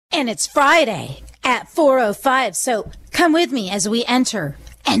And it's Friday at 4:05, so come with me as we enter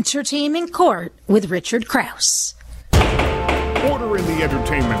Entertainment Court with Richard Crouse. Order in the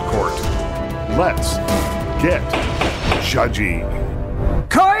Entertainment Court. Let's get judgy.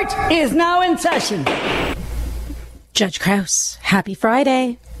 Court is now in session. Judge Crouse, happy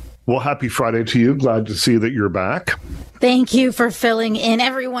Friday. Well, happy Friday to you. Glad to see that you're back. Thank you for filling in.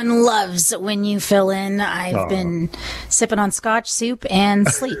 Everyone loves when you fill in. I've been sipping on scotch soup and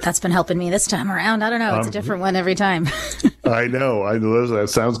sleep. That's been helping me this time around. I don't know. It's a different one every time. I know. That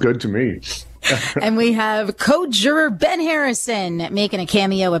sounds good to me. And we have co-juror Ben Harrison making a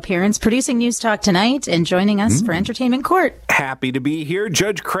cameo appearance, producing News Talk tonight, and joining us for Entertainment Court. Happy to be here.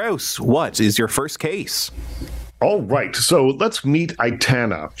 Judge Crouse, what is your first case? All right, so let's meet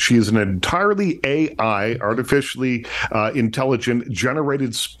Aitana. She is an entirely AI, artificially intelligent,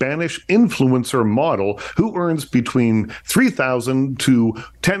 generated Spanish influencer model who earns between $3,000 to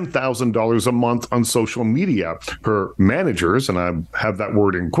 $10,000 a month on social media. Her managers, and I have that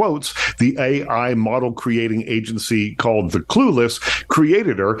word in quotes, the AI model creating agency called The Clueless,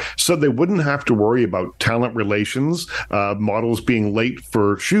 created her so they wouldn't have to worry about talent relations, models being late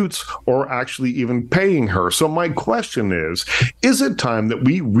for shoots, or actually even paying her. So my question is it time that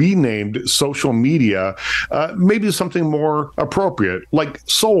we renamed social media maybe something more appropriate, like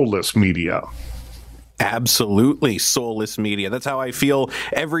soulless media? Absolutely. Soulless media. That's how I feel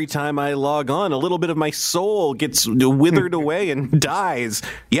every time I log on. A little bit of my soul gets withered away and dies.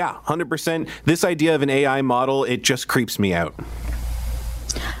 Yeah, 100%. This idea of an AI model, it just creeps me out.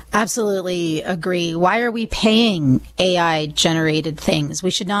 Absolutely agree. Why are we paying AI generated things? We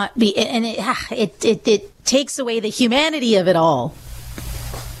should not be, and it takes away the humanity of it all.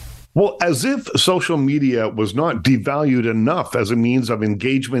 Well, as if social media was not devalued enough as a means of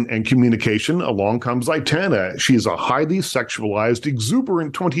engagement and communication, along comes Aitana. She's a highly sexualized,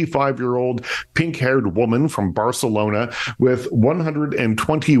 exuberant 25-year-old pink-haired woman from Barcelona with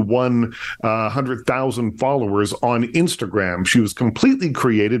 121,000 followers on Instagram. She was completely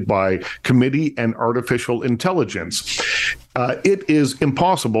created by committee and artificial intelligence. It is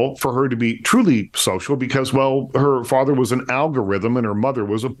impossible for her to be truly social because, well, her father was an algorithm and her mother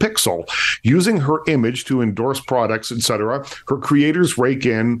was a pixel. Using her image to endorse products, etc., her creators rake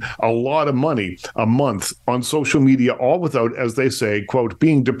in a lot of money a month on social media, all without, as they say, quote,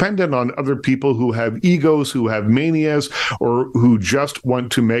 being dependent on other people who have egos, who have manias, or who just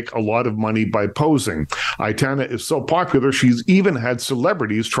want to make a lot of money by posing. Aitana is so popular, she's even had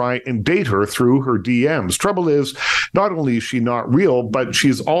celebrities try and date her through her DMs. Trouble is, not only is she not real, but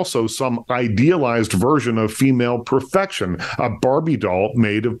she's also some idealized version of female perfection, a Barbie doll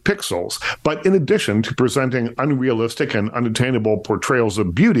made of pixels. But in addition to presenting unrealistic and unattainable portrayals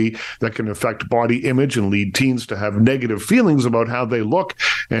of beauty that can affect body image and lead teens to have negative feelings about how they look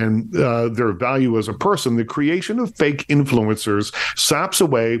and their value as a person, the creation of fake influencers saps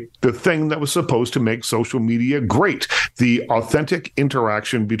away the thing that was supposed to make social media great, the authentic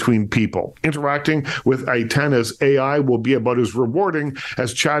interaction between people. Interacting with Aitana's AI will be about as rewarding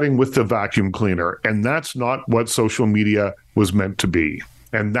as chatting with the vacuum cleaner, and that's not what social media was meant to be.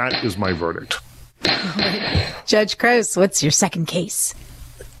 And that is my verdict. Judge Crouse, what's your second case?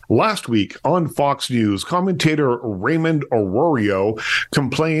 Last week on Fox News, commentator Raymond Arroyo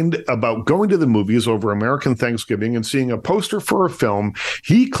complained about going to the movies over American Thanksgiving and seeing a poster for a film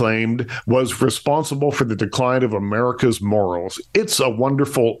he claimed was responsible for the decline of America's morals. It's a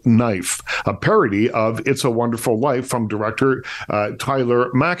Wonderful Knife, a parody of It's a Wonderful Life from director Tyler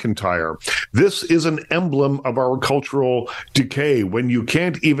McIntyre. This is an emblem of our cultural decay when you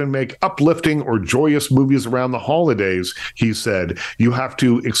can't even make uplifting or joyous movies around the holidays, he said. You have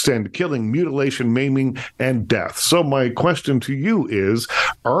to extend killing, mutilation, maiming, and death. So my question to you is,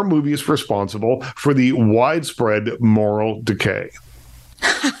 are movies responsible for the widespread moral decay?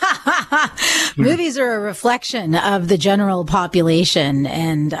 Movies are a reflection of the general population,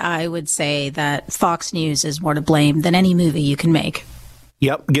 and I would say that Fox News is more to blame than any movie you can make.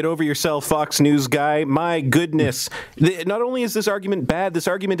 Yep, get over yourself, Fox News guy. My goodness. Not only is this argument bad, this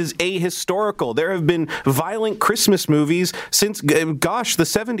argument is ahistorical. There have been violent Christmas movies since, gosh, the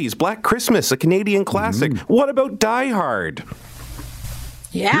 70s. Black Christmas, a Canadian classic. What about Die Hard?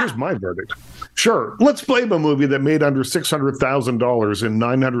 Yeah. Here's my verdict. Sure, let's blame a movie that made under $600,000 in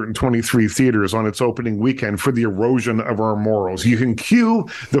 923 theaters on its opening weekend for the erosion of our morals. You can cue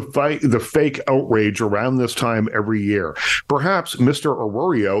the fake outrage around this time every year. Perhaps Mr.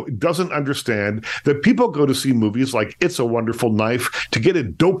 Arroyo doesn't understand that people go to see movies like It's a Wonderful Knife to get a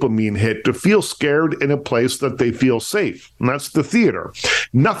dopamine hit, to feel scared in a place that they feel safe. And that's the theater.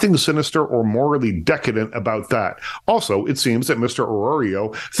 Nothing sinister or morally decadent about that. Also, it seems that Mr.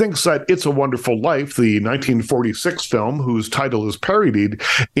 Arroyo thinks that It's a Wonderful Life, the 1946 film whose title is parodied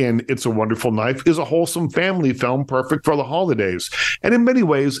in It's a Wonderful Knife, is a wholesome family film perfect for the holidays. And in many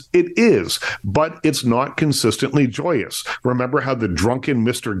ways, it is, but it's not consistently joyous. Remember how the drunken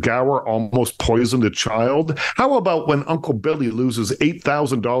Mr. Gower almost poisoned a child? How about when Uncle Billy loses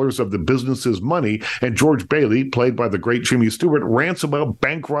 $8,000 of the business's money and George Bailey, played by the great Jimmy Stewart, rants about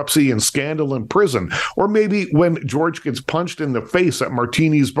bankruptcy and scandal in prison? Or maybe when George gets punched in the face at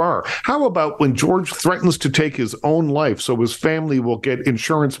Martini's bar? How about when George threatens to take his own life so his family will get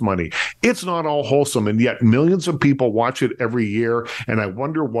insurance money? It's not all wholesome, and yet millions of people watch it every year, and I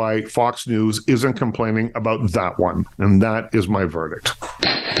wonder why Fox News isn't complaining about that one. And that is my verdict.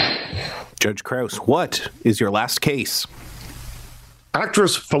 Judge Crouse, what is your last case?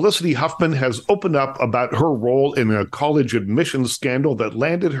 Actress Felicity Huffman has opened up about her role in a college admissions scandal that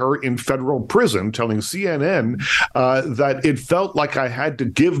landed her in federal prison, telling CNN that it felt like I had to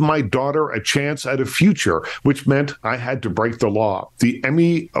give my daughter a chance at a future, which meant I had to break the law. The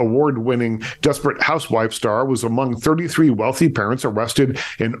Emmy award-winning Desperate Housewife star was among 33 wealthy parents arrested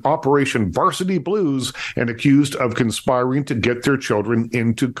in Operation Varsity Blues and accused of conspiring to get their children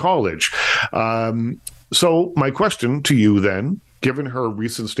into college. So my question to you then, given her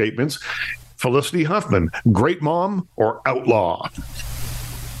recent statements, Felicity Huffman, great mom or outlaw?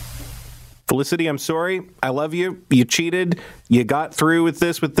 Felicity, I'm sorry. I love you. You cheated. You got through with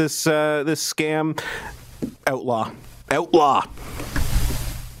this scam. Outlaw. Outlaw.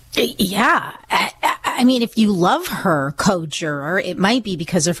 Yeah. I mean, if you love her, co-juror, it might be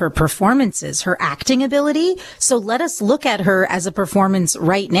because of her performances, her acting ability. So let us look at her as a performance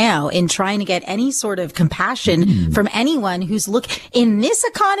right now in trying to get any sort of compassion from anyone who's in this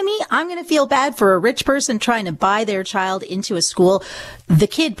economy. I'm going to feel bad for a rich person trying to buy their child into a school. The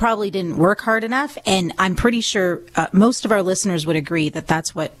kid probably didn't work hard enough. And I'm pretty sure most of our listeners would agree that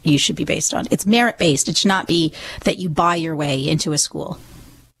that's what you should be based on. It's merit based. It should not be that you buy your way into a school.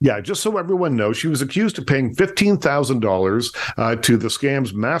 Yeah, just so everyone knows, she was accused of paying $15,000 to the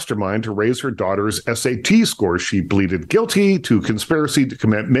scam's mastermind to raise her daughter's SAT scores. She pleaded guilty to conspiracy to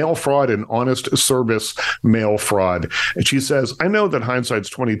commit mail fraud and honest service mail fraud. And she says, I know that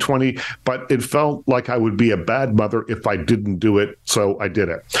hindsight's 20/20, but it felt like I would be a bad mother if I didn't do it, so I did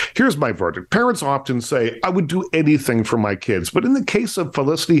it. Here's my verdict. Parents often say, I would do anything for my kids. But in the case of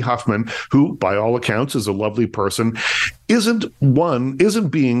Felicity Huffman, who by all accounts is a lovely person, isn't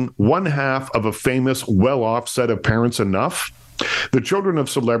being one half of a famous, well-off set of parents enough? The children of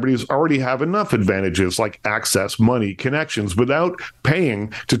celebrities already have enough advantages like access, money, connections, without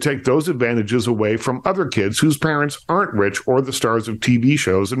paying to take those advantages away from other kids whose parents aren't rich or the stars of TV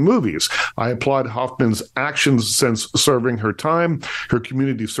shows and movies. I applaud Hoffman's actions since serving her time. Her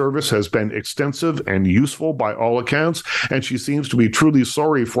community service has been extensive and useful by all accounts, and she seems to be truly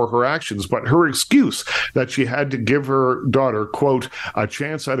sorry for her actions. But her excuse that she had to give her daughter, quote, a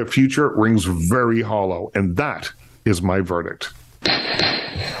chance at a future rings very hollow, and that is my verdict.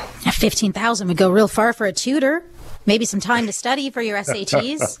 15,000 would go real far for a tutor. Maybe some time to study for your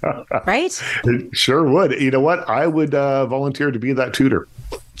SATs, right? It sure would. You know what? I would volunteer to be that tutor.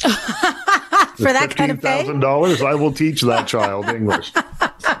 For that kind of pay? $15,000, I will teach that child English.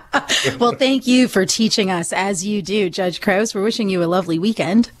 Well, thank you for teaching us as you do, Judge Crouse. We're wishing you a lovely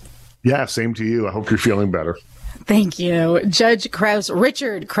weekend. Yeah, same to you. I hope you're feeling better. Thank you. Judge Crouse,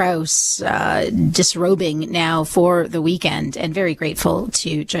 Richard Crouse, disrobing now for the weekend, and very grateful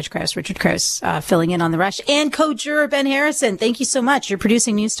to Judge Crouse, Richard Crouse, filling in on the rush, and co-juror Ben Harrison. Thank you so much. You're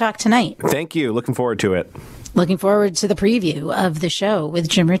producing News Talk tonight. Thank you. Looking forward to it. Looking forward to the preview of the show with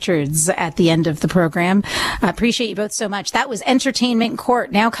Jim Richards at the end of the program. Appreciate you both so much. That was Entertainment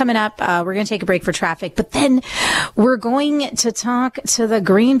Court. Now coming up, we're going to take a break for traffic, but then we're going to talk to the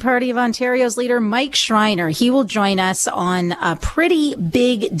Green Party of Ontario's leader, Mike Schreiner. He will join us on a pretty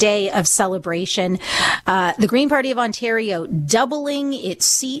big day of celebration. The Green Party of Ontario doubling its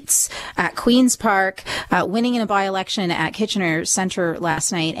seats at Queen's Park, winning in a by-election at Kitchener Centre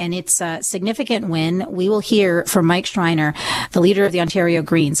last night, and it's a significant win. We will hear from Mike Schreiner, the leader of the Ontario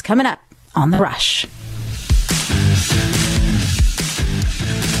Greens, coming up on The Rush.